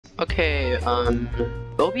Okay,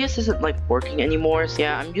 OBS isn't like working anymore, so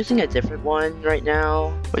yeah, I'm using a different one right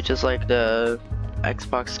now, which is like the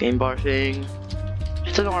Xbox game bar thing.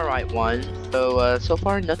 It's an alright one, so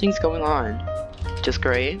far nothing's going on, just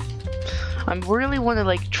great. I really want to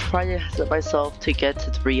like try to set myself to get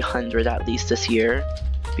to 300 at least this year,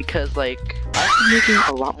 because like I've been making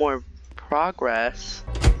a lot more progress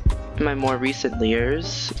in my more recent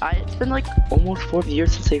years. It's been like almost 4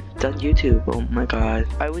 years since I've done YouTube. Oh my god.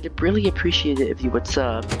 I would really appreciate it if you would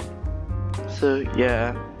sub. So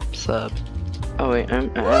yeah, sub. Oh wait, I'm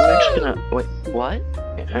actually gonna wait. What?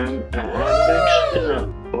 I'm actually gonna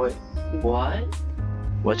wait. What?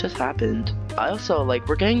 What just happened? I also like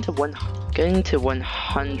we're getting to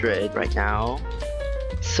 100 right now.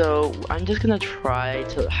 So I'm just gonna try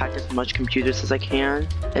to hack as much computers as I can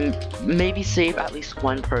and maybe save at least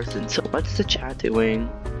one person. So what's the chat doing?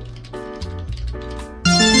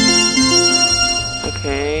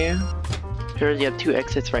 Okay. Here you have 2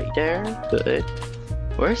 exits right there. Good.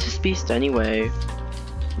 Where's this beast anyway?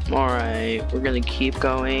 Alright, we're gonna keep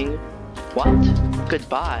going. What?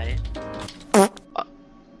 Goodbye?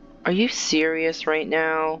 Are you serious right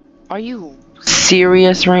now? Are you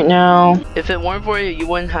serious right now? If it weren't for you, you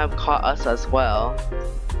wouldn't have caught us as well.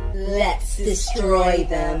 Let's destroy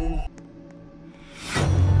them.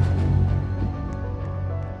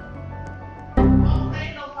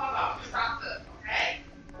 Okay, no problem. Stop this, okay?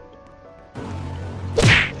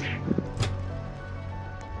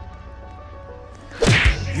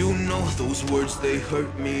 You know those words, they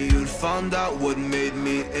hurt me. You found out what made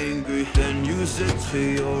me angry, then use it to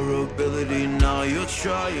your ability. Now you're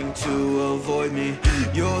trying to avoid me.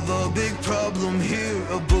 You're the big problem here,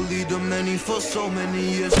 a bully to many for so many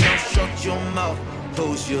years. Now shut your mouth,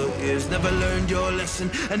 close your ears. Never learned your lesson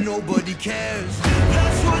and nobody cares.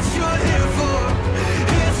 That's what you're here for,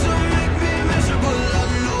 here to make me miserable. I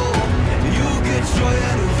know you get joy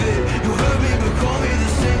out of it. You hurt me but call me the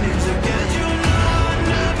same names again. You know I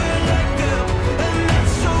never liked them, and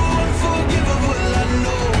that's so unforgivable. I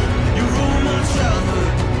know you ruined my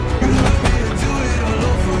childhood. You hurt me and do it all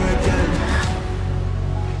over again.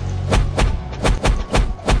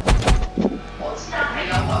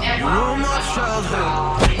 You ruined my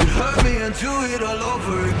childhood. You hurt me and do it all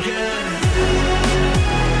over again.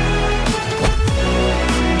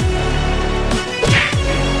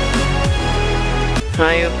 I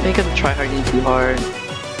think I'm tryharding too hard.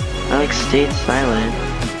 Alex stayed silent.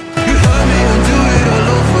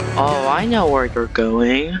 Oh, I know where you're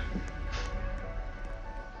going.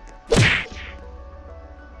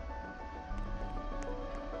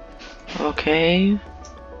 Okay.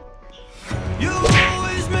 You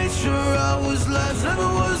always made sure I was last. Never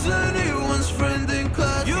was anyone's friend in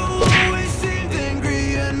class. You always seemed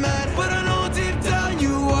angry and mad, but I know deep down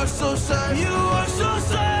you are so sad. You are so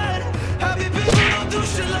sad. Happy people don't do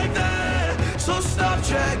shit like that. So stop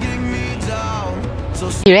dragging me down.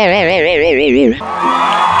 So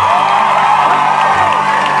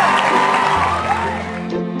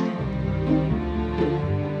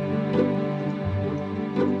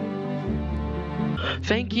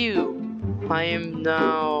Thank you! I am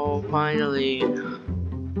now finally.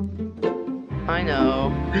 I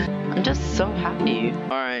know. I'm just so happy.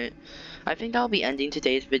 Alright. I think I'll be ending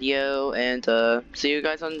today's video and see you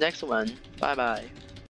guys on the next one. Bye bye.